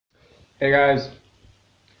Hey guys,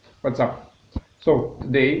 what's up? So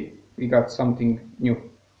today we got something new.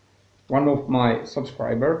 One of my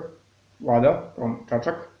subscriber, Vlada from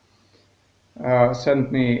Chachak,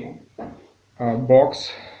 sent me a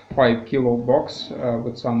box, 5 kilo box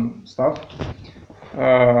with some stuff.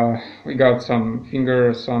 We got some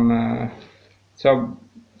fingers, some cell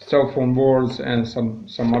phone boards, and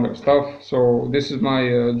some other stuff. So this is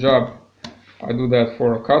my job. I do that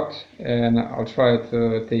for a cut, and I'll try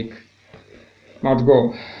to take much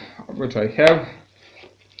gold, which I have.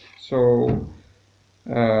 So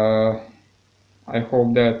I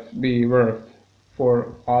hope that be worth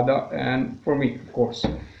for Ada and for me, of course.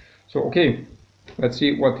 So okay, let's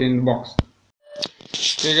see what in the box.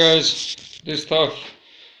 Okay guys, this stuff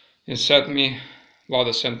is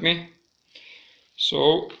Vlada sent me.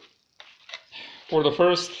 So for the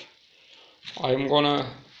first, I'm gonna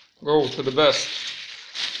go to the best.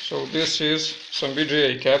 So this is some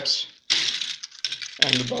VGA caps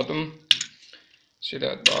and the bottom. See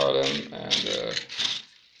that bottom, and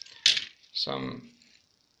some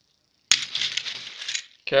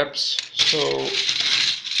caps. So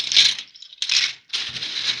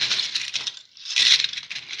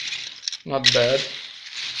not bad.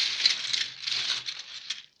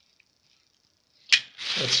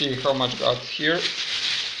 Let's see how much got here.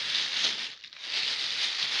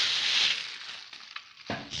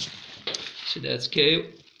 See that scale,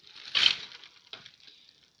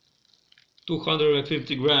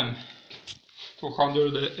 250 gram,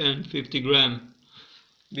 250 gram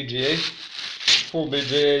VGA, full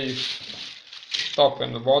VGA top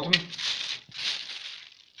and the bottom,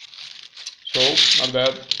 so not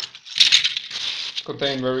bad,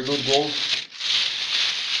 contain very good gold.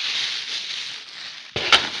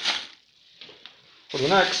 For the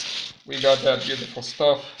next, we got that beautiful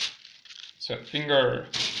stuff. It's a finger.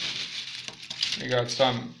 We got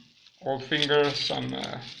some old finger, some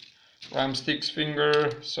RAM sticks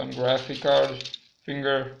finger, some graphic card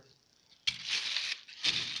finger,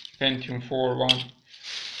 Pentium 4 one.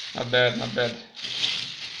 Not bad, not bad.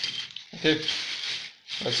 Okay,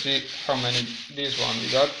 let's see how many this one we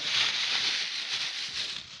got.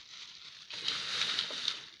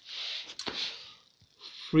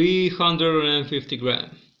 $350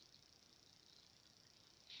 gram.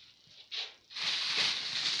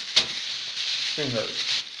 Fingers.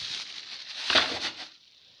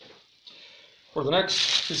 For the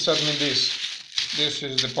next, he sent me this. This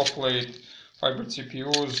is the populate hybrid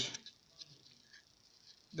CPUs.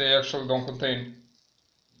 They actually don't contain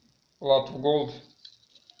a lot of gold.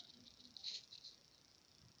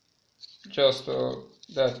 Just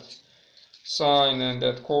that sign and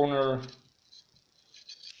that corner.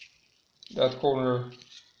 But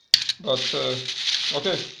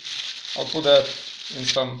okay, I'll put that in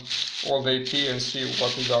some old AP and see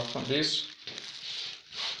what we got from this.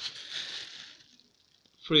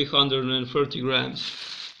 330 grams.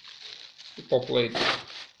 The populate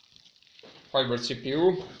hybrid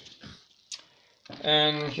CPU.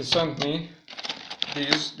 And he sent me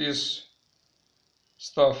this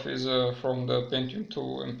stuff is from the Pentium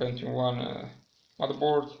 2 and Pentium 1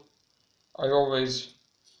 motherboard. I always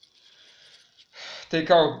take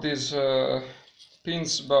out these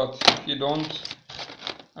pins, but you don't.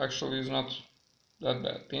 Actually, it's not that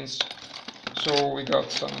bad pins. So we got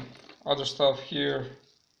some other stuff here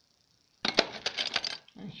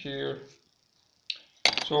and here.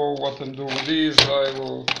 So what I'll do with these, I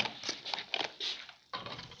will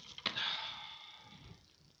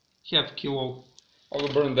half kilo. I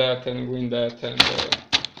will burn that and grind that and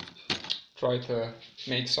try to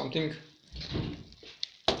make something.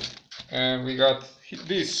 And we got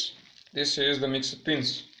this. This is the mixed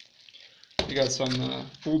pins. We got some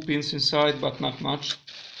full pins inside, but not much.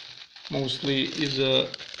 Mostly is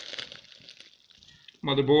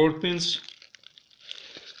motherboard pins.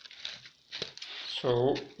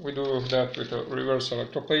 So we do that with a reverse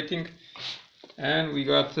electroplating. And we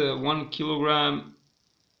got 1 kilogram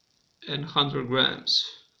and 100 grams.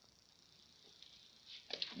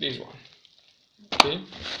 This one. Okay.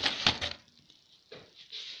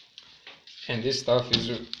 And this stuff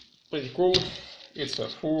is pretty cool. It's a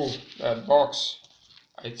full box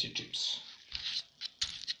IC chips.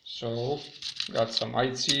 So got some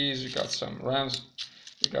ICs, we got some RAMs,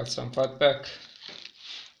 we got some fat pack.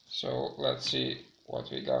 So let's see what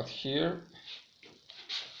we got here.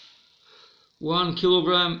 1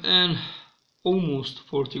 kilogram and almost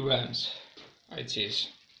 40 grams ICs.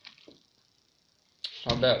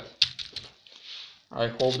 Not bad. I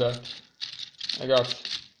hope that I got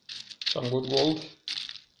some good gold.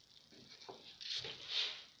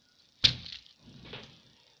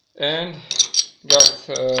 And got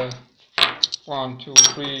 1, 2,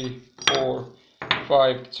 3, 4,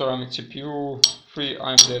 5 ceramic CPU, 3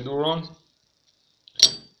 AMD Duron,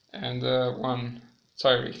 and 1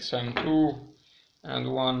 Cyrix M2,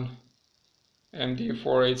 and 1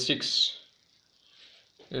 MD486.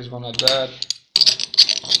 This one not bad.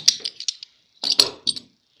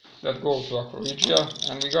 That goes to Aquarigia,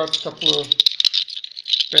 and we got a couple of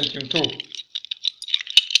Pentium 2.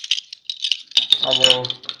 I will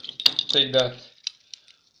take that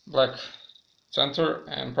black center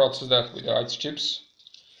and process that with the ICE chips,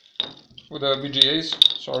 with the VGAs,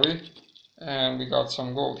 sorry. And we got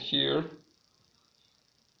some gold here.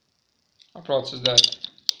 I process that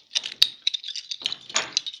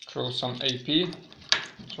through some AP.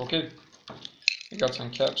 It's okay. We got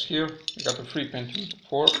some caps here. We got a free Pentium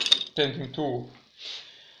 4, Pentium 2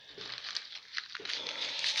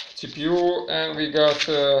 CPU, and we got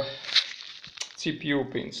CPU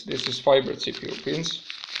pins. This is fiber CPU pins.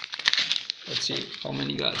 Let's see how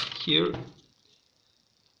many got here.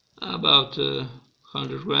 About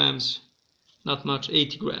 100 grams, not much,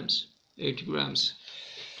 80 grams. 80 grams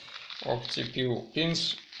of CPU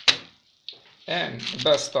pins. And the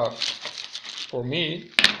best stuff for me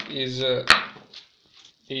is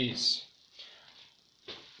these.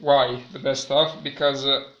 Why the best stuff? Because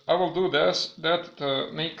I will do that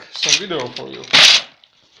to make some video for you.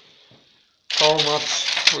 How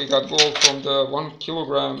much we got gold from the 1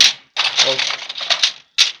 kilogram of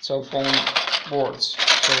cell phone boards.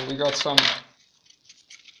 So we got some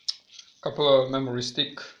couple of memory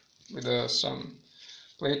stick with some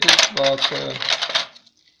plated, but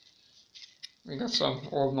we got some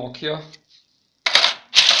old Nokia,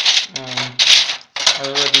 and I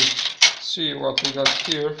already see what we got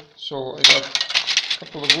here. So I got a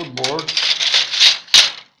couple of wood boards.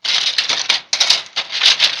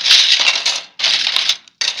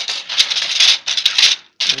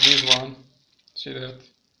 This one, see that?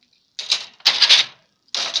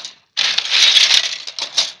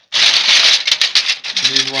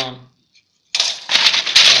 This one.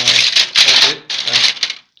 Okay,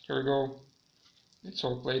 here we go. It's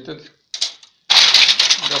all plated.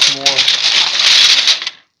 Got more.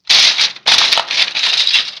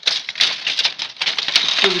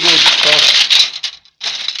 It's really good stuff.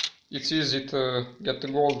 It's easy to get the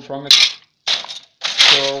gold from it.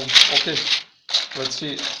 So, okay, let's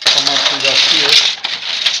see how much we got here.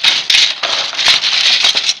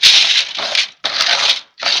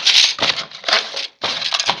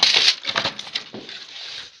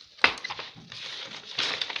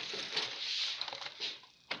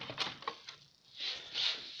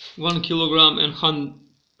 One kilogram and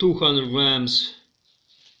 200 grams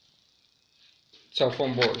cell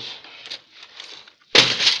phone board.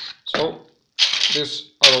 So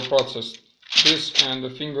this I will process this, and the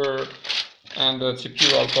finger and the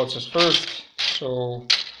CPU I'll process first. So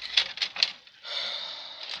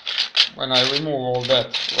when I remove all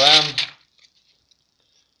that RAM,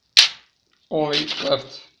 only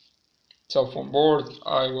left cell phone board,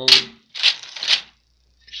 I will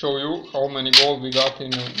show you how many gold we got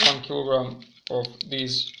in 1 kilogram of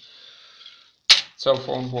these cell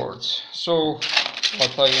phone boards. So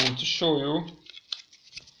what I want to show you,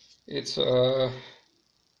 it's the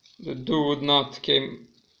dude not came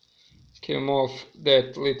off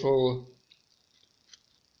that little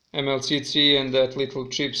MLCC and that little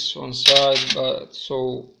chips on side, but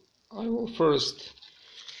so I will first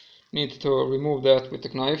need to remove that with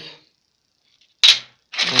a knife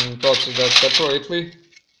and process that separately.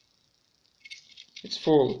 It's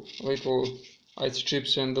full little ice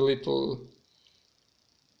chips and the little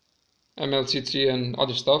MLCC and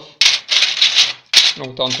other stuff.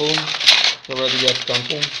 No tantalum, already got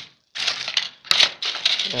tantalum.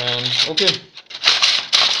 And okay,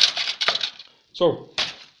 so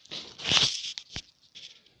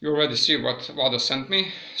you already see what Vlada sent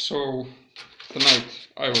me. So tonight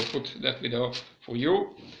I will put that video for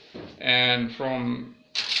you, and from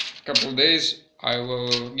a couple of days I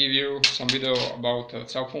will give you some video about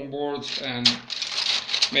cell phone boards and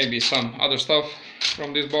maybe some other stuff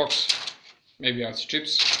from this box, maybe ice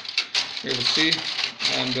chips, we will see.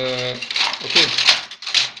 And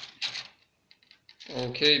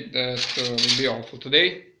okay, that will be all for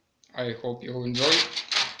today. I hope you enjoy,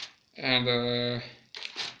 and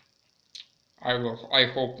I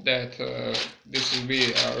hope that this will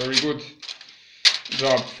be a very good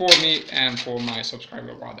job for me and for my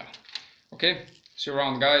subscriber Vlada. Okay, see you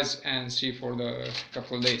around guys, and see you for the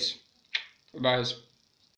couple of days. Bye.